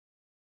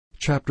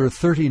Chapter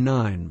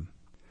 39.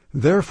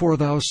 Therefore,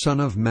 thou son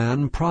of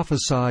man,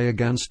 prophesy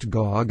against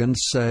Gog, and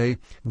say,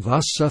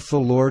 Thus saith the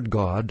Lord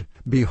God,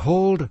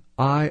 Behold,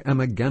 I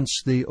am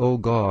against thee, O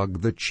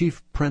Gog, the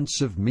chief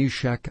prince of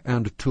Meshech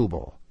and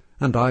Tubal.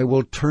 And I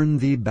will turn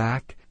thee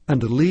back,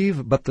 and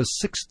leave but the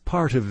 6th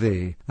part of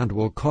thee, and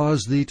will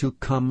cause thee to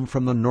come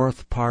from the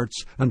north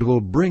parts, and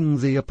will bring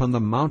thee upon the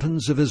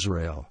mountains of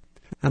Israel.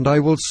 And I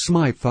will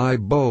smite thy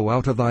bow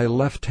out of thy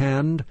left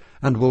hand,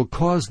 and will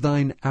cause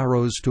thine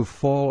arrows to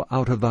fall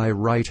out of thy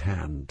right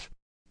hand.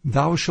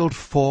 Thou shalt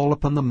fall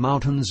upon the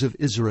mountains of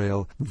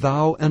Israel,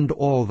 thou and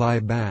all thy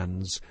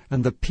bands,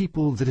 and the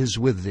people that is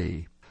with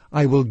thee.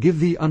 I will give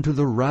thee unto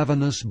the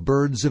ravenous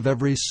birds of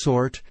every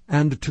sort,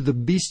 and to the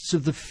beasts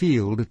of the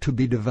field to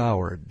be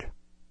devoured.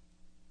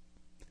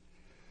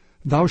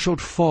 Thou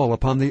shalt fall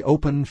upon the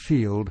open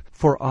field,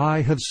 for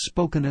I have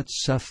spoken it,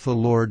 saith the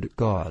Lord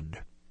God.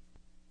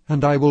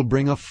 And I will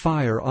bring a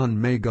fire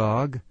on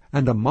Magog,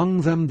 and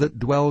among them that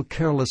dwell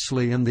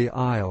carelessly in the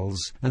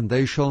isles, and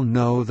they shall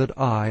know that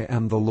I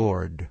am the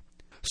Lord.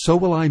 So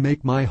will I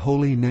make my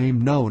holy name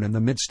known in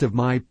the midst of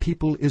my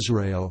people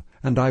Israel,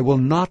 and I will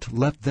not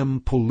let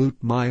them pollute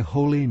my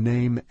holy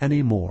name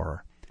any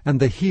more. And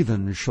the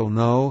heathen shall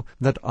know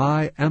that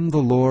I am the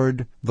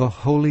Lord, the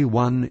Holy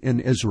One in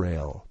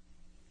Israel.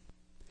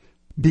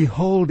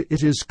 Behold,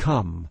 it is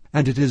come,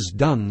 and it is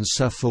done,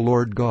 saith the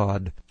Lord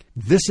God.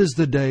 This is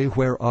the day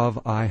whereof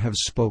I have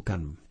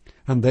spoken.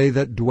 And they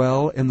that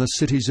dwell in the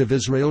cities of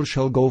Israel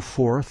shall go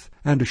forth,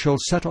 and shall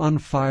set on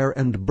fire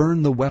and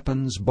burn the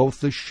weapons,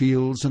 both the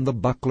shields and the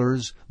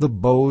bucklers, the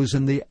bows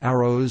and the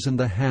arrows and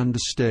the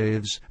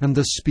handstaves, and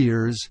the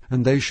spears,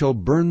 and they shall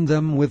burn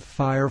them with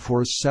fire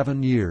for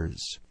 7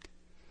 years.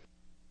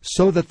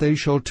 So that they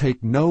shall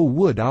take no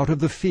wood out of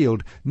the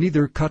field,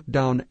 neither cut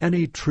down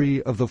any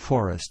tree of the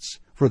forests,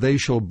 for they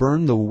shall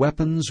burn the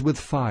weapons with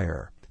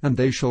fire. And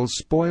they shall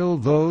spoil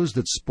those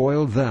that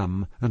spoiled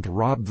them, and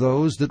rob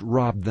those that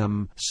robbed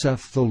them,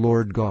 saith the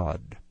Lord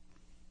God.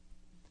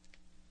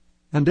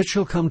 And it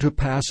shall come to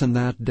pass in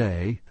that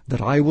day,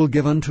 that I will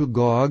give unto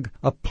Gog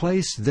a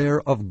place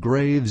there of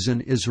graves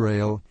in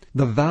Israel,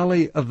 the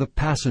valley of the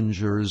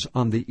passengers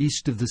on the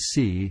east of the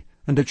sea,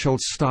 and it shall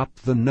stop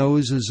the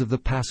noses of the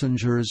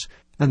passengers,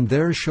 and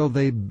there shall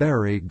they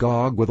bury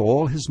Gog with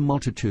all his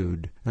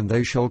multitude, and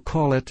they shall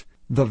call it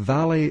the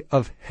valley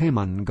of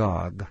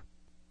Hamon-Gog.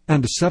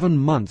 And 7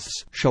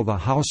 months shall the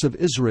house of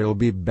Israel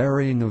be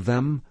burying of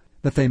them,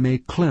 that they may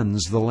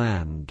cleanse the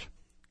land.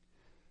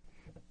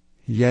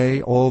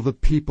 Yea, all the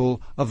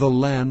people of the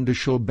land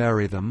shall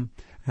bury them,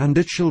 and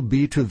it shall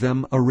be to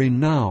them a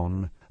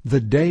renown, the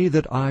day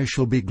that I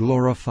shall be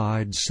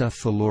glorified,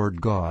 saith the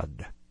Lord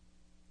God.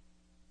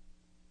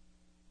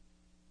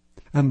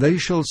 And they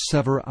shall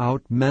sever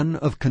out men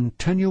of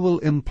continual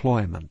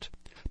employment,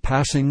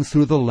 passing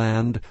through the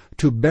land,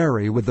 to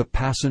bury with the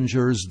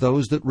passengers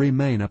those that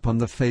remain upon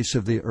the face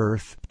of the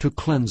earth, to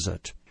cleanse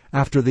it.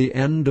 After the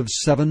end of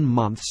 7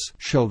 months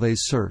shall they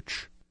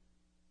search.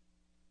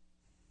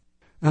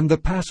 And the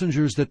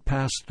passengers that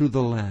pass through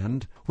the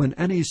land, when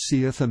any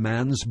seeth a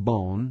man's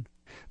bone,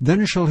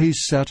 then shall he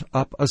set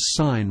up a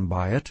sign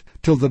by it,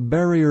 till the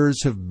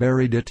buriers have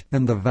buried it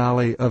in the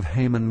valley of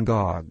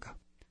Hamon-Gog.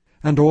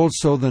 And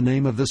also the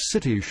name of the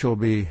city shall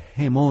be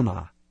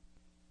Hamonah.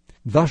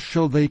 Thus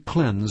shall they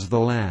cleanse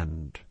the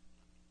land.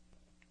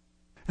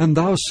 And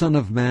thou, son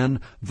of man,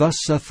 thus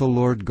saith the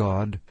Lord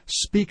God,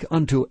 Speak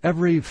unto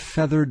every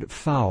feathered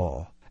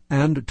fowl,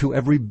 and to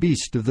every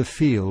beast of the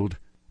field,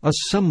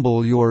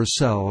 Assemble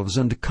yourselves,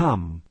 and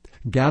come,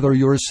 gather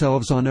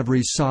yourselves on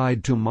every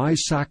side to my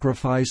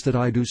sacrifice that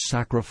I do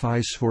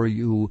sacrifice for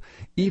you,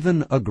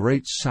 even a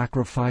great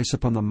sacrifice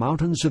upon the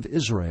mountains of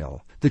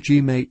Israel, that ye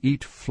may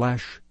eat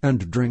flesh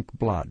and drink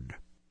blood.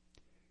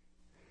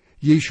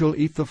 Ye shall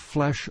eat the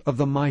flesh of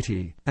the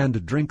mighty,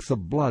 and drink the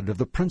blood of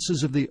the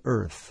princes of the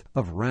earth,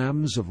 of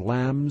rams, of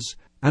lambs,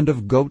 and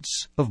of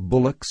goats, of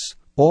bullocks,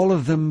 all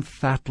of them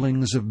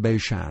fatlings of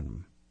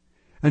Bashan.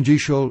 And ye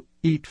shall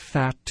eat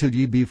fat till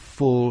ye be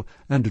full,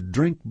 and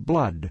drink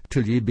blood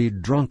till ye be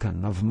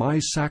drunken of my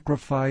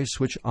sacrifice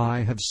which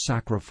I have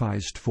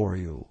sacrificed for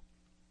you.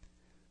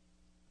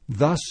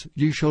 Thus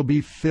ye shall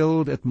be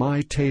filled at my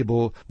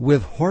table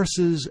with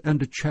horses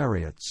and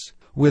chariots,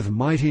 with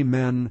mighty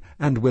men,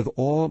 and with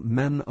all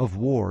men of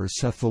war,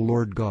 saith the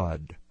Lord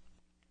God.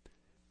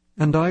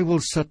 And I will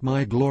set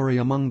my glory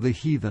among the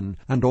heathen,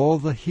 and all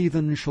the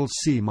heathen shall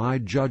see my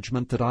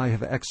judgment that I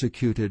have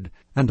executed,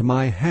 and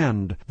my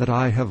hand that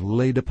I have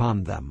laid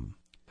upon them.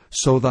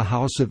 So the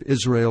house of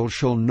Israel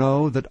shall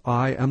know that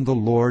I am the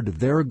Lord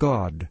their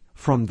God,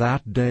 from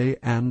that day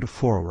and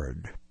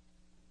forward.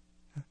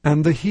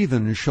 And the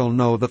heathen shall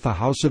know that the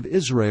house of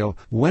Israel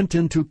went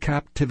into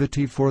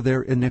captivity for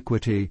their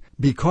iniquity,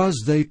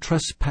 because they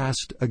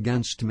trespassed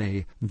against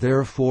me.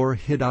 Therefore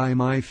hid I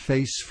my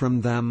face from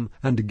them,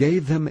 and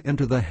gave them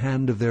into the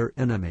hand of their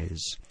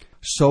enemies.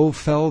 So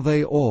fell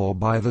they all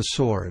by the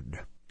sword.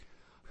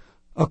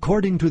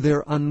 According to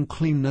their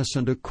uncleanness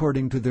and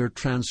according to their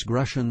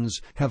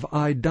transgressions have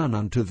I done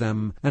unto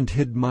them, and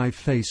hid my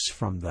face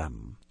from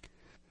them.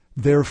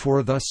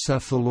 Therefore thus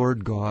saith the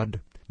Lord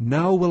God,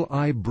 Now will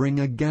I bring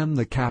again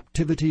the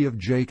captivity of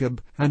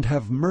Jacob, and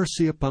have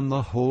mercy upon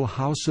the whole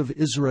house of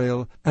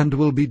Israel, and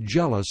will be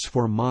jealous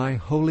for my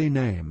holy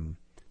name.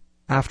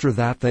 After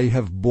that they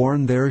have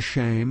borne their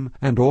shame,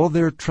 and all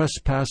their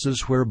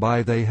trespasses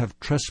whereby they have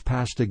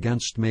trespassed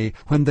against me,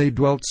 when they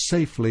dwelt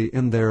safely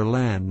in their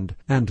land,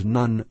 and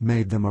none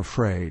made them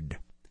afraid.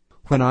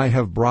 When I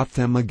have brought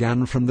them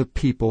again from the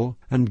people,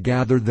 and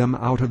gathered them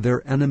out of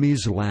their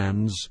enemies'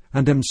 lands,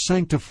 and am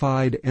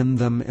sanctified in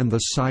them in the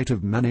sight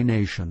of many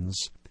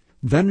nations,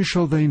 then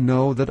shall they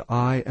know that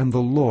I am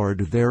the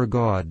Lord their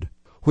God,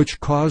 which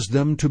caused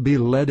them to be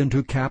led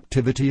into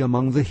captivity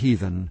among the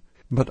heathen,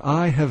 but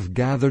I have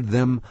gathered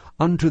them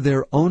unto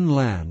their own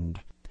land,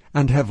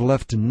 and have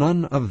left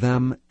none of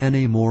them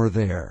any more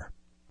there.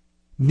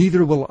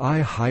 Neither will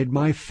I hide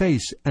my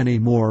face any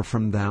more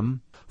from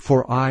them,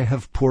 for I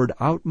have poured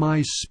out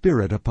my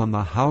Spirit upon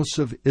the house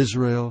of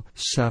Israel,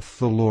 saith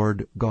the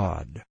Lord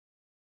God.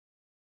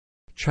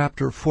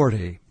 Chapter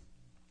 40.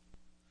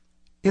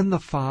 In the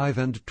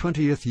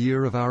 25th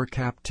year of our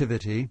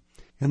captivity,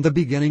 in the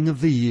beginning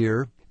of the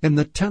year, in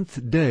the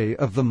 10th day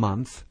of the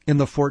month, in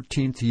the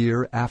 14th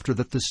year after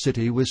that the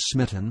city was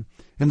smitten,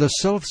 in the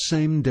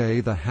selfsame day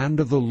the hand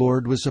of the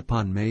Lord was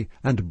upon me,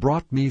 and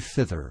brought me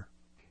thither.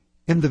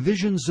 In the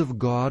visions of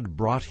God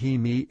brought he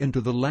me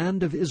into the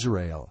land of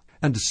Israel,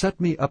 and set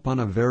me up on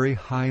a very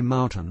high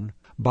mountain,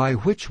 by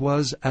which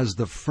was as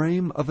the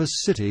frame of a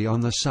city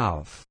on the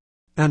south.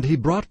 And he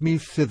brought me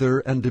thither,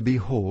 and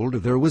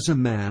behold, there was a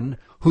man,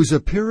 whose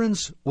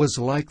appearance was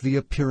like the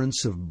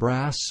appearance of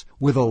brass,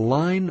 with a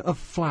line of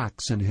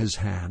flax in his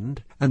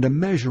hand, and a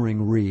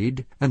measuring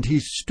reed, and he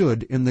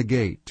stood in the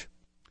gate.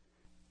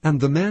 And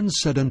the man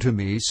said unto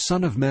me,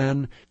 Son of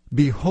man,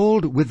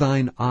 behold with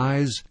thine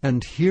eyes,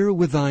 and hear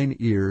with thine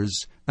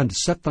ears, and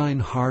set thine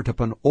heart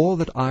upon all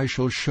that I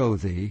shall show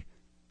thee.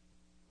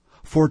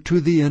 For to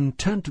the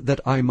intent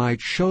that I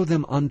might show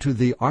them unto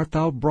thee art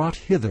thou brought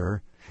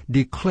hither,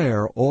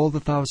 declare all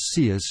that thou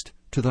seest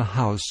to the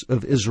house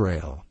of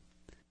Israel.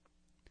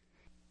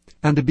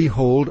 And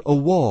behold, a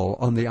wall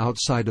on the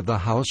outside of the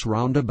house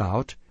round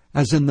about,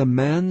 as in the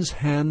man's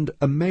hand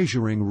a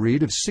measuring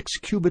reed of 6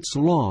 cubits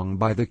long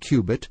by the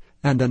cubit,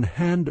 and an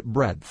hand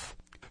breadth.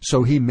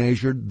 So he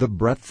measured the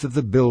breadth of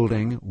the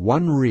building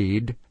 1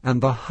 reed, and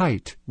the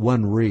height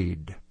 1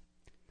 reed.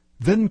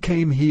 Then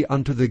came he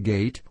unto the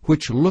gate,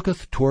 which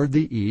looketh toward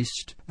the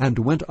east, and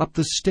went up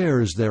the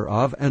stairs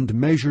thereof, and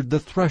measured the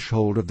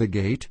threshold of the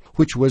gate,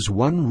 which was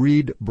 1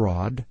 reed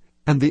broad,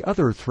 and the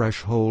other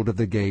threshold of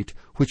the gate,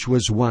 which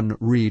was 1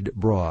 reed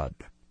broad.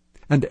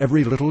 And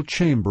every little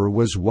chamber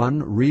was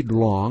 1 reed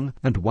long,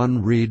 and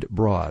 1 reed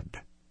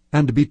broad.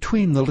 And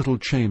between the little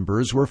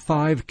chambers were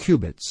 5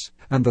 cubits,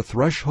 and the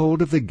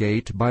threshold of the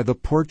gate by the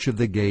porch of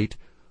the gate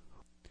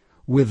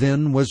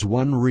within was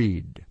 1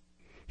 reed.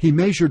 He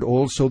measured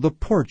also the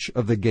porch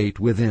of the gate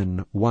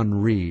within 1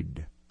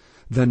 reed.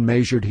 Then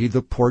measured he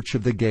the porch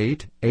of the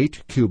gate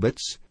 8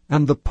 cubits,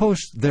 and the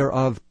post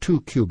thereof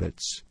 2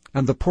 cubits,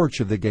 and the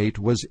porch of the gate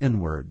was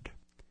inward.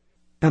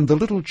 And the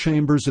little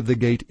chambers of the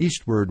gate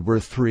eastward were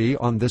 3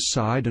 on this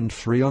side and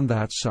 3 on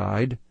that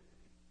side.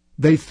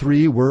 They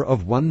 3 were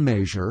of 1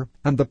 measure,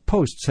 and the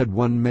posts had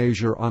 1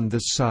 measure on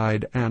this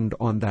side and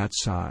on that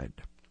side.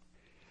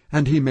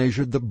 And he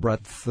measured the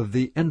breadth of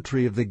the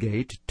entry of the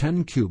gate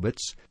 10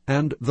 cubits,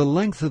 and the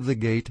length of the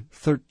gate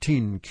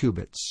 13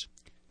 cubits.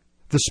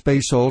 The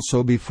space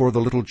also before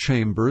the little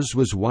chambers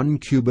was 1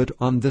 cubit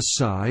on this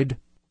side,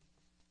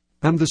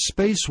 and the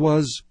space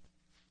was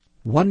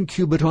 1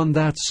 cubit on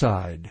that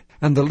side,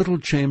 and the little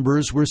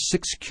chambers were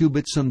 6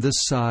 cubits on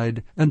this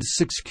side, and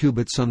 6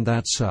 cubits on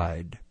that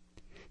side.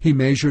 He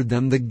measured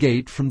then the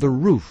gate from the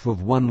roof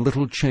of 1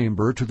 little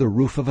chamber to the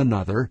roof of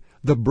another.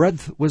 The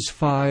breadth was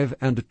 25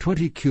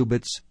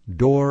 cubits,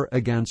 door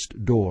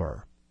against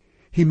door.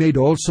 He made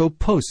also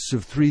posts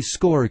of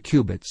 60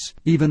 cubits,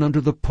 even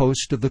unto the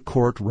post of the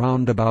court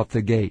round about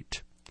the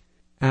gate.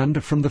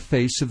 And from the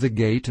face of the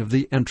gate of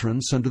the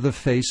entrance unto the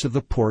face of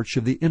the porch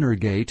of the inner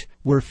gate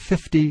were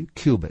 50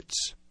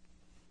 cubits.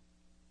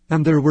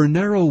 And there were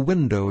narrow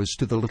windows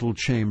to the little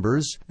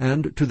chambers,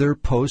 and to their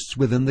posts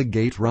within the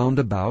gate round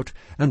about,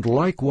 and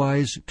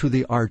likewise to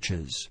the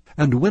arches.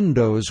 And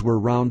windows were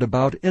round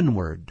about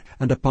inward,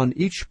 and upon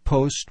each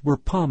post were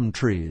palm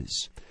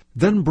trees.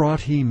 Then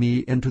brought he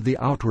me into the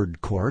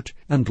outward court,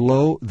 and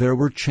lo, there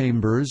were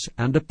chambers,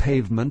 and a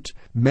pavement,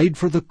 made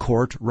for the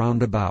court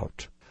round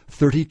about.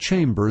 30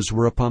 chambers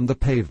were upon the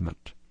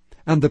pavement.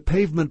 And the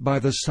pavement by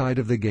the side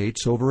of the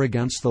gates over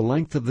against the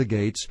length of the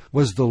gates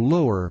was the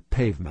lower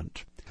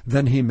pavement.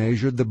 Then he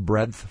measured the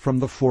breadth from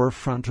the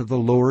forefront of the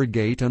lower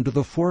gate unto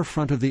the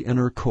forefront of the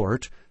inner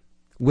court,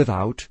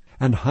 without,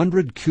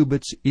 100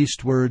 cubits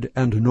eastward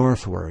and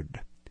northward.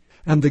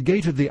 And the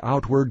gate of the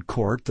outward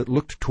court that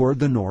looked toward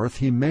the north,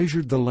 he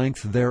measured the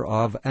length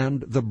thereof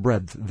and the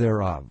breadth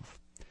thereof.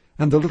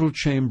 And the little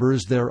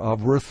chambers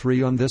thereof were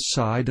 3 on this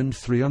side and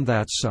 3 on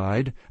that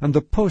side, and the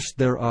post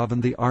thereof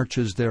and the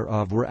arches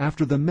thereof were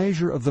after the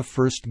measure of the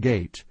first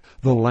gate.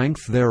 The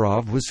length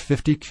thereof was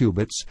 50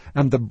 cubits,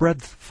 and the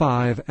breadth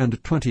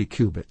 25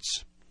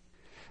 cubits.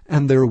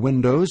 And their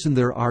windows and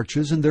their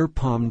arches and their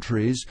palm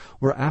trees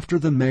were after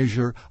the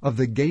measure of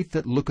the gate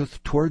that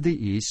looketh toward the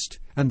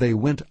east, and they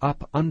went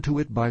up unto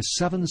it by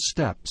 7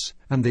 steps,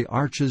 and the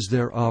arches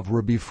thereof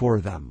were before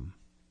them.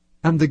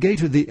 And the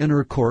gate of the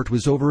inner court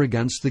was over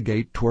against the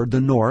gate toward the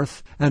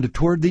north, and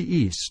toward the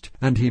east,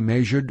 and he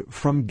measured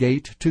from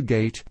gate to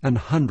gate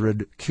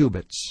 100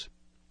 cubits.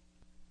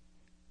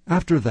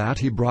 After that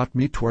he brought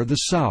me toward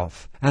the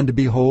south, and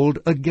behold,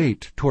 a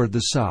gate toward the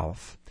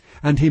south.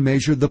 And he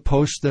measured the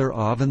posts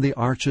thereof and the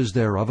arches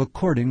thereof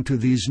according to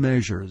these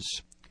measures.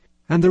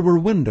 And there were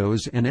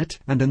windows in it,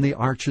 and in the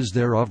arches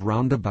thereof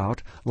round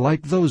about,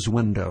 like those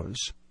windows.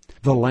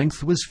 The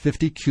length was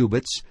 50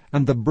 cubits,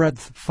 and the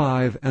breadth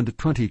 25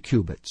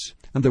 cubits.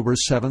 And there were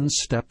 7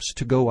 steps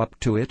to go up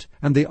to it,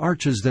 and the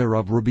arches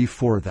thereof were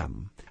before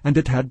them. And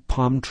it had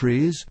palm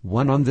trees,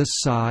 one on this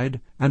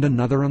side, and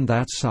another on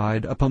that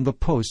side, upon the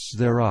posts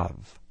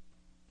thereof.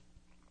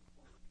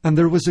 And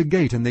there was a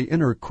gate in the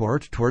inner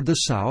court toward the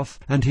south,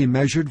 and he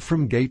measured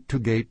from gate to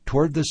gate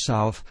toward the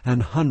south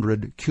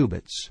 100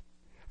 cubits.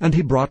 And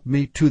he brought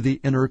me to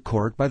the inner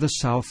court by the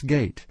south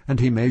gate, and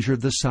he measured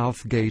the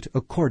south gate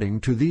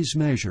according to these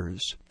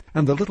measures.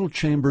 And the little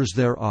chambers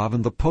thereof,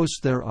 and the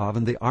posts thereof,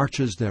 and the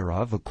arches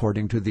thereof,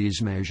 according to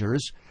these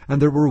measures. And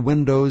there were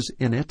windows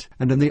in it,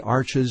 and in the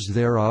arches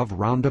thereof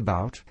round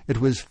about. It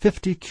was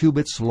 50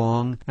 cubits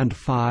long, and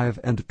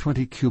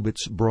 25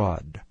 cubits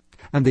broad.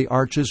 And the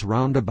arches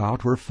round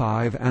about were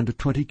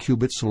 25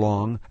 cubits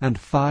long, and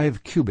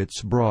 5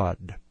 cubits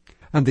broad.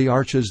 And the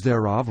arches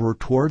thereof were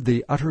toward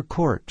the utter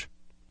court.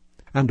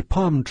 And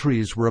palm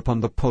trees were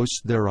upon the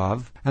posts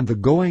thereof, and the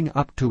going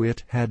up to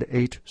it had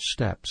 8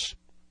 steps.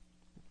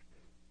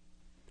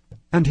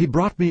 And he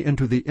brought me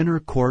into the inner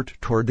court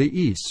toward the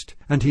east,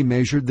 and he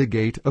measured the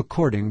gate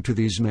according to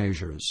these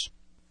measures.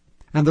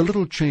 And the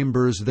little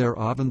chambers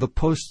thereof, and the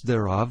posts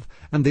thereof,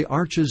 and the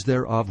arches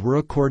thereof were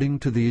according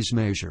to these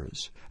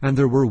measures. And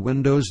there were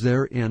windows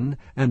therein,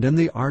 and in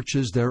the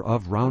arches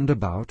thereof round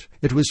about.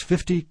 It was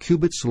 50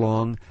 cubits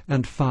long,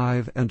 and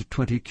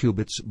 25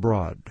 cubits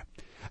broad.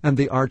 And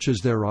the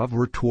arches thereof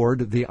were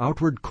toward the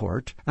outward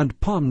court, and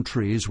palm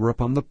trees were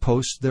upon the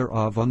posts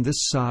thereof on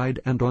this side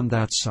and on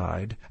that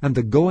side, and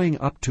the going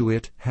up to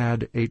it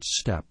had 8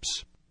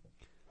 steps.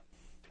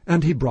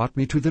 And he brought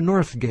me to the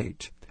north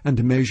gate,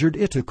 and measured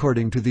it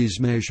according to these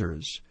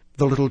measures.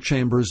 The little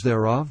chambers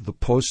thereof, the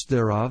posts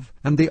thereof,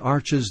 and the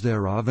arches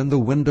thereof, and the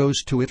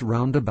windows to it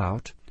round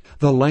about.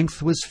 The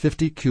length was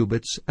 50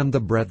 cubits, and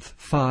the breadth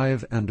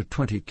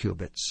 25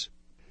 cubits.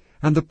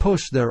 And the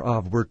posts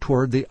thereof were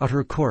toward the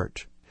utter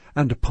court.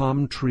 And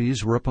palm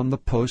trees were upon the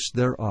posts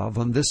thereof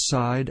on this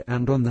side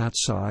and on that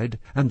side,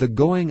 and the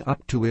going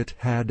up to it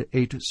had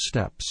 8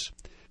 steps.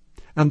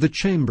 And the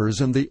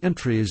chambers and the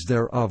entries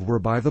thereof were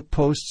by the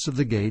posts of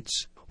the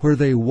gates, where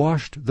they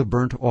washed the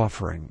burnt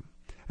offering.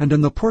 And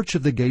in the porch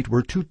of the gate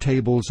were 2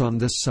 tables on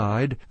this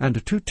side,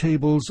 and 2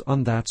 tables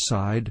on that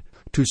side,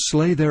 to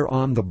slay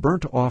thereon the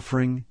burnt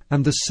offering,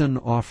 and the sin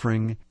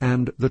offering,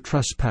 and the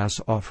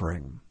trespass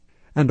offering.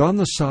 And on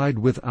the side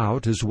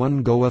without, as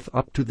one goeth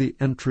up to the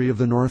entry of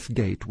the north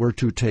gate, were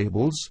 2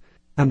 tables,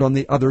 and on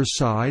the other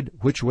side,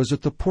 which was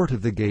at the port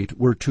of the gate,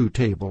 were 2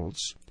 tables.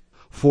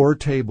 4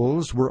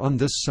 tables were on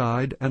this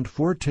side, and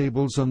 4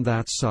 tables on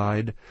that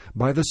side,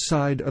 by the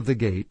side of the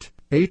gate,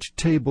 8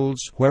 tables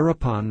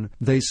whereupon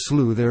they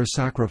slew their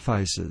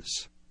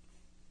sacrifices.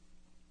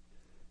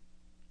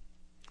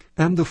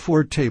 And the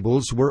 4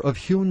 tables were of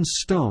hewn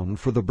stone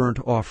for the burnt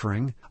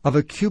offering, of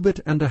 1.5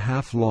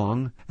 cubits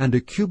long, and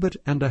 1.5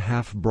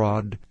 cubits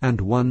broad, and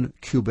 1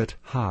 cubit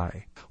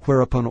high.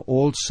 Whereupon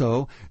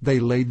also they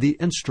laid the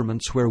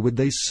instruments wherewith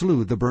they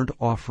slew the burnt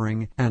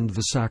offering and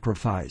the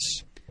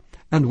sacrifice.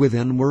 And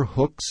within were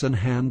hooks an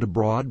hand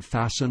broad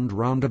fastened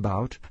round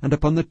about, and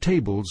upon the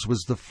tables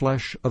was the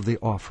flesh of the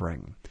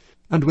offering.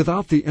 And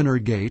without the inner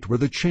gate were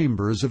the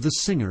chambers of the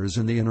singers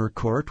in the inner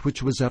court,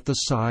 which was at the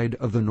side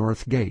of the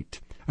north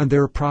gate. And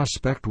their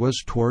prospect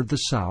was toward the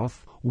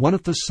south, one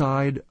at the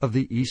side of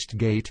the east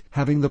gate,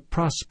 having the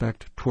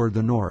prospect toward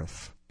the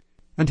north.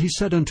 And he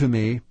said unto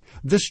me,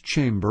 This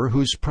chamber,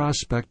 whose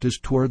prospect is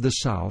toward the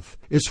south,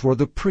 is for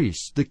the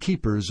priests, the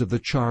keepers of the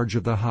charge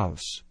of the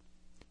house.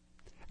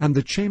 And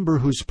the chamber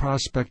whose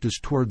prospect is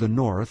toward the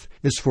north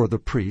is for the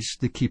priests,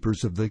 the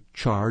keepers of the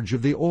charge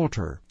of the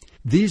altar.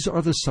 These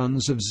are the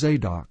sons of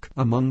Zadok,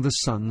 among the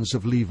sons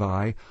of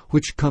Levi,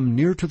 which come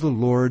near to the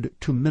Lord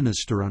to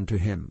minister unto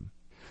him.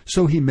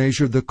 So he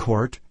measured the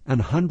court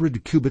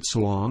 100 cubits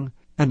long,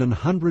 and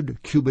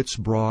 100 cubits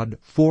broad,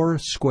 4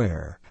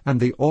 square, and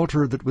the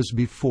altar that was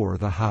before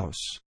the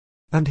house.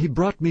 And he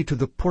brought me to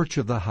the porch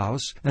of the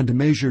house, and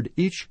measured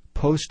each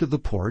post of the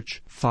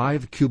porch,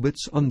 5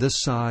 cubits on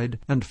this side,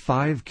 and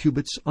 5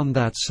 cubits on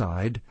that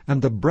side,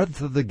 and the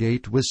breadth of the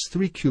gate was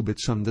 3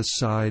 cubits on this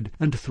side,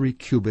 and 3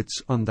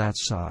 cubits on that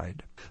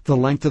side. The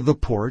length of the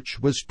porch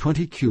was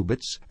 20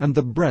 cubits, and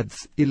the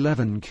breadth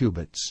 11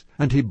 cubits.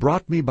 And he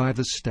brought me by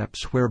the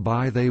steps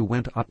whereby they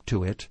went up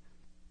to it.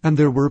 And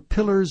there were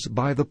pillars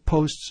by the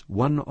posts,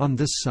 one on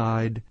this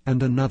side,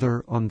 and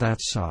another on that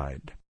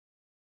side.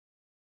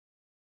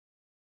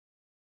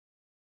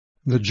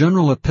 The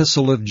General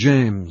Epistle of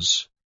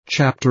James,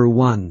 Chapter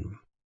 1.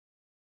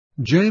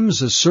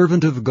 James, a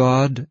servant of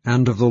God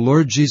and of the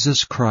Lord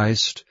Jesus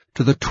Christ,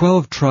 to the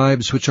 12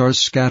 tribes which are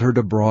scattered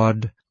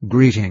abroad,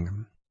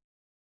 greeting.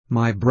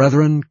 My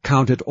brethren,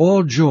 count it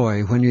all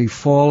joy when ye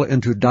fall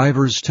into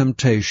divers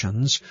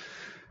temptations,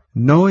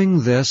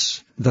 knowing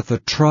this, that the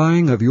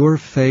trying of your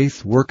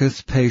faith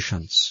worketh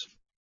patience.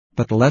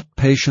 But let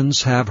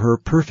patience have her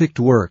perfect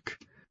work,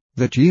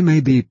 that ye may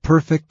be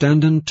perfect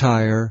and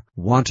entire,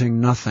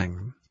 wanting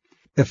nothing.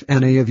 If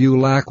any of you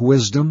lack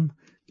wisdom,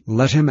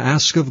 let him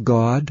ask of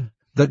God,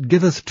 that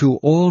giveth to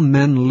all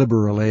men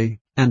liberally,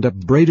 and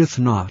upbraideth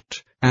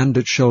not, and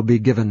it shall be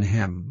given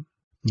him.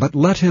 But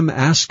let him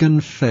ask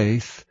in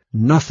faith,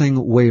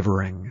 nothing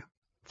wavering.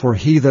 For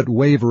he that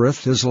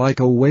wavereth is like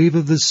a wave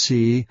of the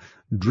sea,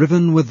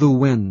 driven with the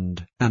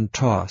wind, and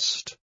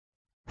tossed.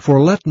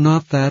 For let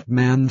not that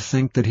man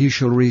think that he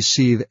shall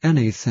receive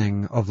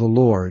anything of the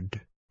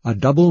Lord. A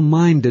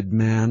double-minded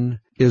man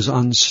is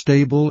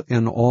unstable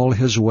in all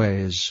his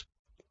ways.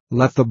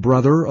 Let the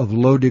brother of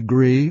low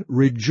degree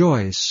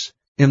rejoice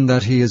in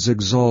that he is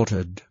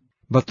exalted,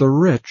 but the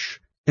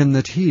rich in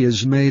that he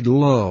is made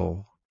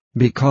low,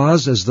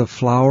 because as the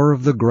flower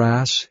of the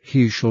grass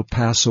he shall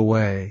pass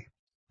away.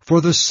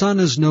 For the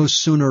sun is no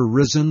sooner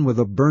risen with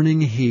a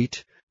burning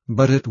heat,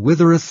 but it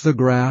withereth the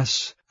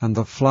grass, and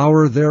the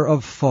flower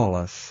thereof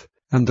falleth,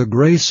 and the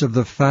grace of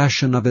the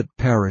fashion of it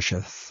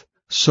perisheth.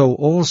 So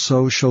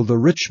also shall the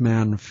rich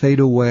man fade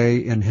away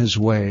in his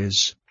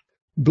ways.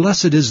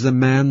 Blessed is the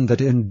man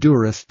that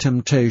endureth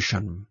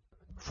temptation,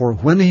 for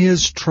when he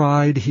is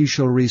tried he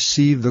shall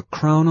receive the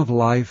crown of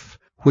life,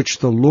 which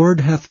the Lord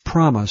hath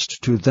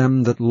promised to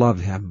them that love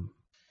him.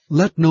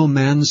 Let no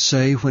man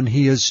say when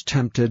he is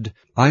tempted,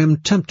 I am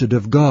tempted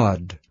of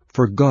God,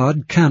 for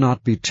God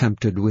cannot be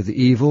tempted with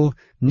evil,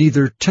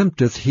 neither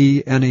tempteth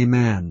he any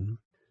man.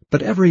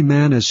 But every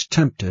man is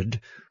tempted,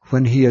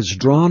 when he is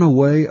drawn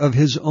away of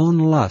his own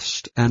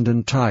lust and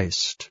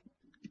enticed.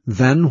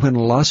 Then when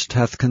lust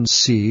hath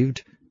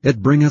conceived,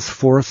 it bringeth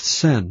forth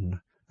sin,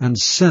 and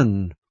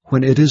sin,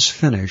 when it is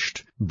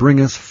finished,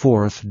 bringeth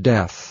forth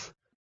death.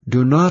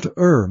 Do not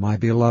err, my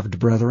beloved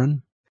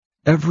brethren.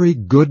 Every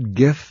good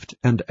gift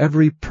and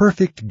every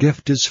perfect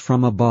gift is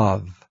from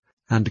above,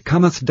 and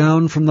cometh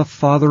down from the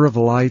Father of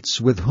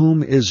lights, with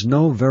whom is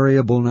no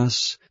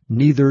variableness,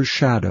 neither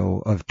shadow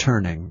of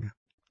turning.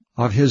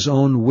 Of his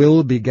own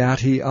will begat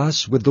he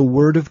us with the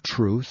word of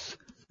truth,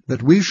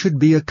 that we should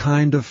be a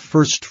kind of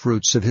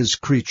firstfruits of his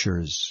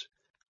creatures.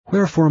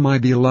 Wherefore, my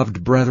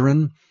beloved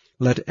brethren,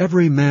 let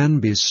every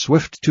man be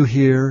swift to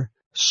hear,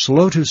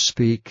 slow to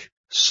speak,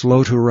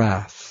 slow to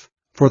wrath.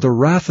 For the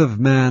wrath of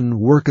man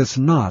worketh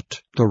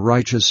not the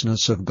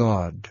righteousness of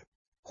God.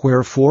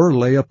 Wherefore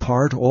lay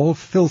apart all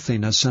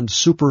filthiness and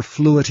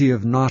superfluity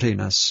of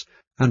naughtiness,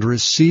 and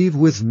receive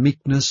with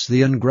meekness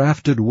the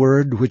engrafted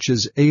word which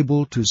is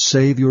able to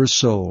save your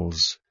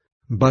souls.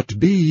 But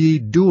be ye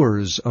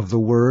doers of the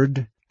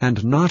word,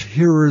 and not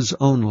hearers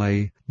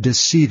only,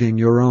 deceiving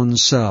your own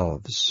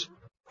selves.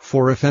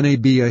 For if any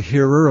be a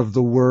hearer of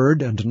the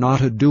word, and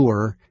not a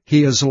doer,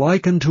 he is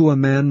like unto a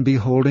man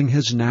beholding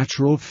his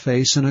natural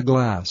face in a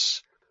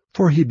glass.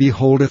 For he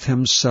beholdeth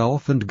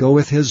himself, and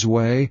goeth his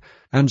way,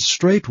 and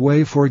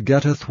straightway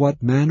forgetteth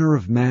what manner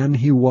of man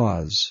he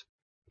was.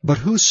 But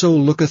whoso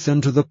looketh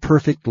into the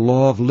perfect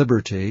law of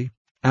liberty,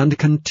 and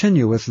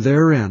continueth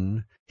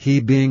therein, he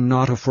being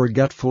not a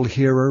forgetful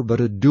hearer, but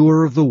a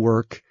doer of the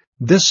work,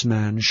 this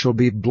man shall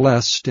be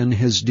blessed in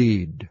his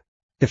deed.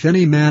 If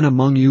any man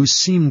among you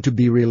seem to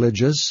be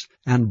religious,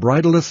 and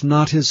bridleth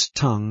not his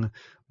tongue,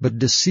 but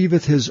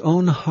deceiveth his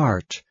own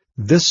heart,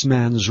 this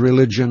man's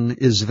religion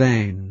is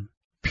vain.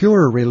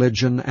 Pure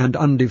religion and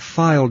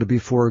undefiled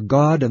before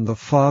God and the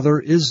Father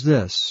is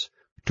this,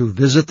 to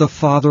visit the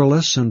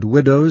fatherless and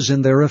widows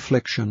in their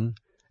affliction,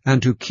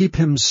 and to keep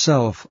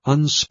himself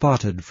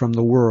unspotted from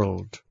the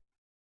world.